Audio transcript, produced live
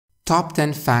Top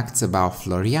 10 Facts about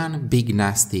Florian Big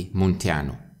Nasty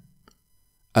Munteanu.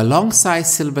 Alongside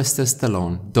Sylvester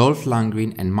Stallone, Dolph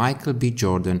Lundgren and Michael B.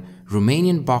 Jordan,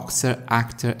 Romanian boxer,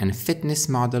 actor and fitness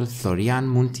model Florian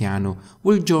Munteanu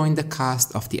will join the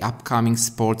cast of the upcoming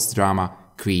sports drama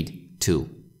Creed 2.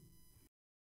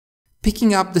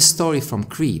 Picking up the story from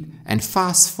Creed and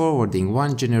fast-forwarding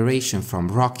one generation from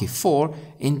Rocky IV,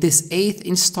 in this 8th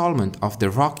installment of the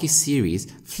Rocky series,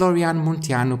 Florian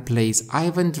Munteanu plays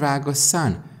Ivan Drago's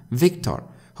son, Viktor,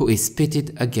 who is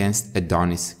pitted against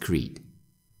Adonis Creed.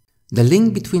 The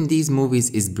link between these movies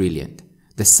is brilliant.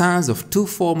 The sons of two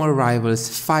former rivals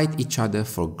fight each other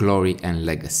for glory and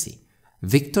legacy.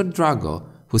 Viktor Drago,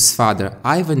 whose father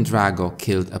Ivan Drago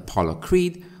killed Apollo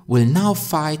Creed, will now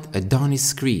fight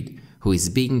Adonis Creed, who is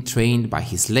being trained by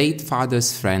his late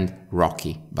father's friend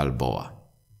Rocky Balboa.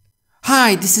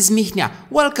 Hi, this is Mihnea.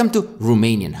 Welcome to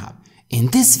Romanian Hub.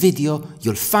 In this video,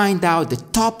 you'll find out the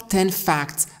top 10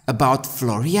 facts about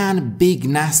Florian Big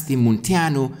Nasty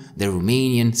Munteanu, the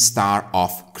Romanian star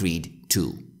of Creed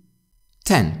 2.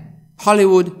 10.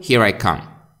 Hollywood, here I come.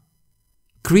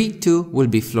 Creed 2 will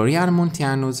be Florian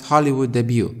Munteanu's Hollywood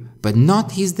debut, but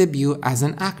not his debut as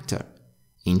an actor.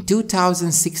 In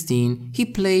 2016, he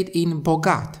played in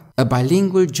Bogat, a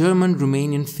bilingual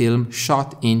German-Romanian film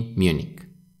shot in Munich.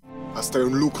 Asta e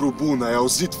un lucru bun, ai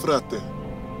auzit, frate?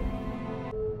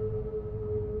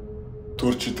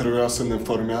 Turcii trebuia să ne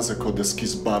informează că au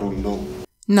deschis barul nou.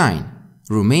 9.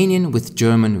 Romanian with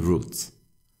German roots.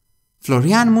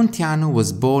 Florian Munteanu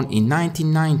was born in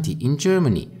 1990 in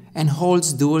Germany and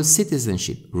holds dual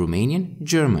citizenship,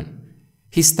 Romanian-German.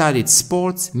 He studied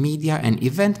sports, media and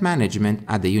event management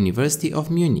at the University of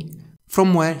Munich,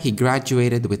 from where he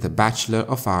graduated with a Bachelor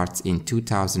of Arts in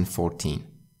 2014.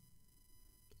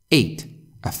 8.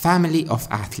 A family of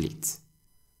athletes.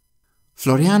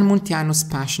 Florian Munteanu's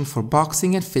passion for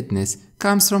boxing and fitness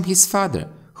comes from his father,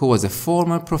 who was a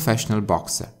former professional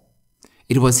boxer.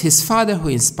 It was his father who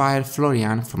inspired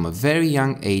Florian from a very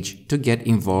young age to get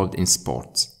involved in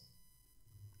sports.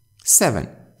 7.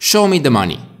 Show me the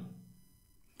money.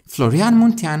 Florian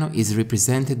Munteanu is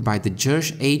represented by the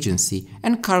Jersh Agency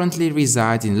and currently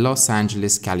resides in Los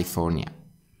Angeles, California.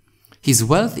 His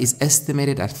wealth is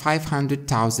estimated at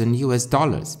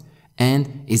 $500,000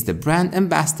 and is the brand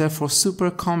ambassador for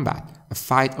Super Combat, a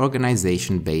fight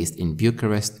organization based in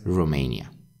Bucharest, Romania.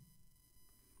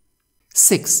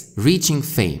 6. Reaching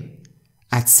fame.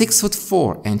 At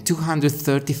 6'4" and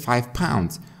 235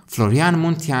 pounds, Florian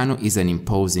Munteanu is an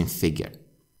imposing figure.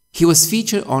 He was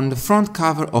featured on the front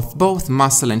cover of both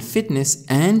Muscle and Fitness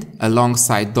and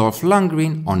alongside Dolph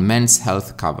Lundgren on Men's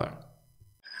Health cover.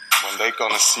 When they're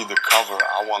gonna see the cover,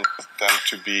 I want them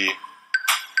to be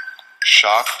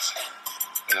shocked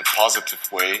in a positive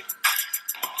way,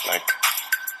 like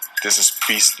this is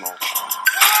beast mode.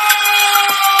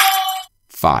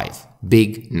 5.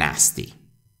 Big Nasty.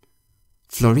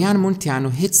 Florian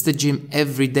Munteanu hits the gym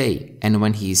every day, and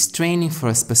when he is training for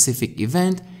a specific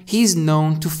event, he is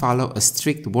known to follow a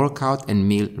strict workout and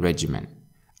meal regimen.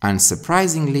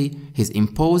 Unsurprisingly, his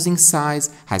imposing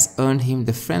size has earned him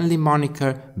the friendly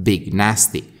moniker Big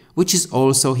Nasty, which is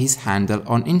also his handle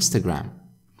on Instagram,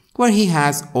 where he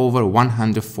has over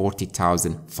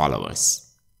 140,000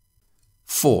 followers.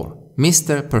 4.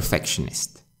 Mr.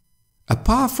 Perfectionist.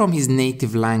 Apart from his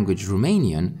native language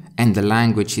Romanian and the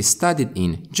language he studied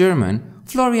in, German,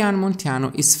 Florian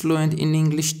Munteanu is fluent in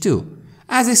English too,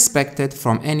 as expected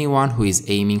from anyone who is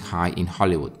aiming high in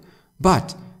Hollywood.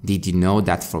 But did you know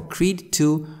that for Creed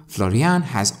 2, Florian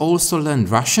has also learned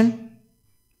Russian?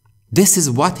 This is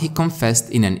what he confessed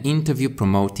in an interview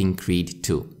promoting Creed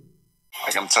 2.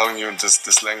 Like I'm telling you,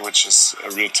 this language is a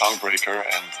real tongue breaker,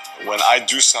 and when I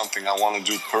do something, I want to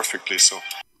do it perfectly. So,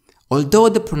 although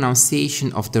the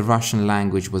pronunciation of the Russian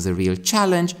language was a real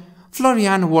challenge,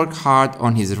 Florian worked hard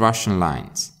on his Russian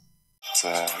lines.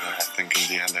 I think in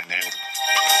the end I nailed it.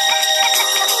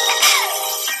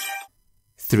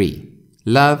 3.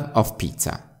 Love of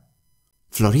pizza.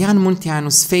 Florian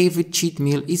Munteanu's favorite cheat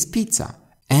meal is pizza,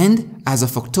 and as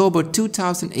of October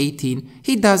 2018,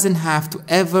 he doesn't have to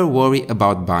ever worry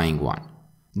about buying one.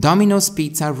 Domino's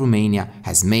Pizza Romania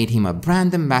has made him a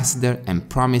brand ambassador and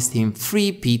promised him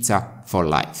free pizza for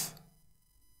life.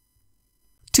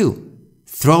 2.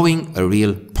 Throwing a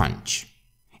real punch.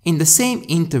 In the same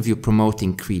interview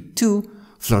promoting Creed 2,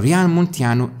 Florian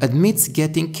Munteanu admits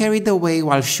getting carried away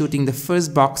while shooting the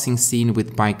first boxing scene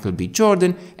with Michael B.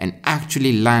 Jordan and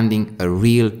actually landing a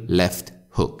real left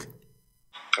hook.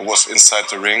 I was inside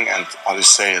the ring, and I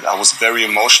was very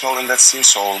emotional in that scene,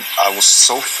 so I was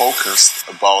so focused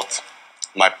about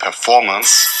my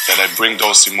performance, that I bring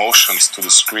those emotions to the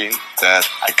screen, that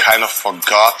I kind of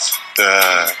forgot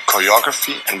the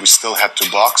choreography and we still had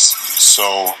to box.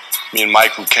 So me and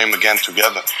Michael came again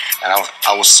together, and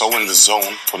I was so in the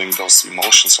zone, putting those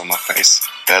emotions on my face,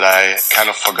 that I kind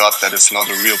of forgot that it's not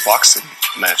a real boxing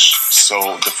match.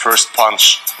 So the first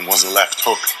punch was a left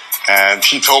hook. And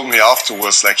he told me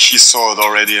afterwards, like, he saw it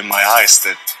already in my eyes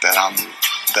that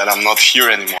I'm not here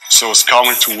anymore. So I was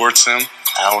coming towards him,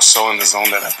 and I was so in the zone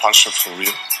that I punched him for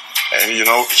real. And you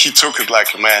know, he took it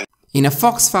like a man. In a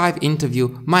Fox 5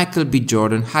 interview, Michael B.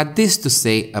 Jordan had this to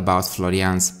say about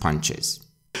Florian's punches.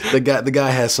 The guy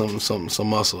has some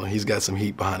muscle. He's got some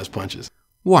heat behind his punches.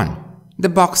 1. The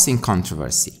boxing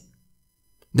controversy.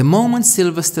 The moment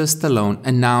Sylvester Stallone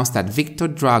announced that Viktor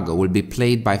Drago will be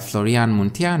played by Florian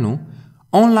Munteanu,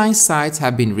 online sites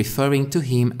have been referring to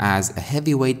him as a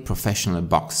heavyweight professional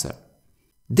boxer.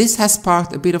 This has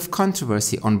sparked a bit of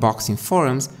controversy on boxing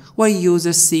forums, where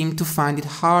users seem to find it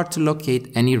hard to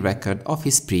locate any record of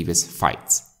his previous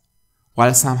fights.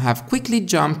 While some have quickly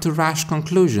jumped to rash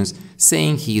conclusions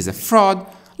saying he is a fraud,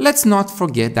 let's not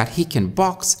forget that he can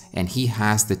box and he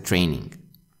has the training.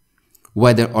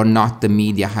 Whether or not the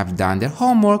media have done their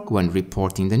homework when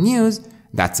reporting the news,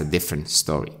 that's a different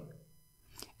story.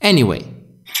 Anyway.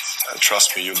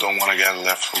 Trust me, you don't want to get a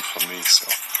left hook from me, so.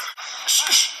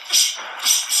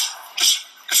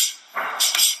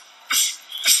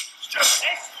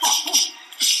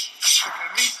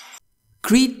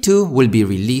 Creed 2 will be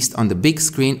released on the big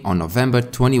screen on November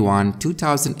 21,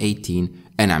 2018,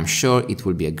 and I'm sure it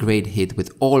will be a great hit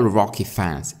with all Rocky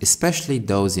fans, especially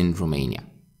those in Romania.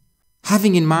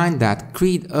 Having in mind that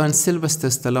Creed earned Sylvester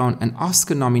Stallone an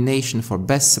Oscar nomination for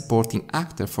Best Supporting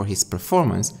Actor for his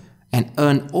performance and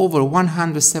earned over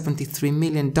 $173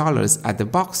 million at the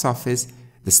box office,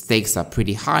 the stakes are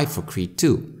pretty high for Creed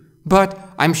 2, but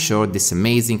I'm sure this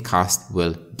amazing cast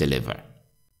will deliver.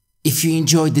 If you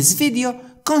enjoyed this video,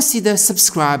 consider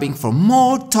subscribing for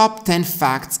more top 10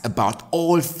 facts about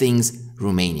all things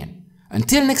Romanian.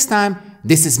 Until next time,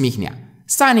 this is Mihnea,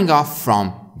 signing off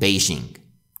from Beijing.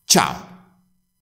 Ciao!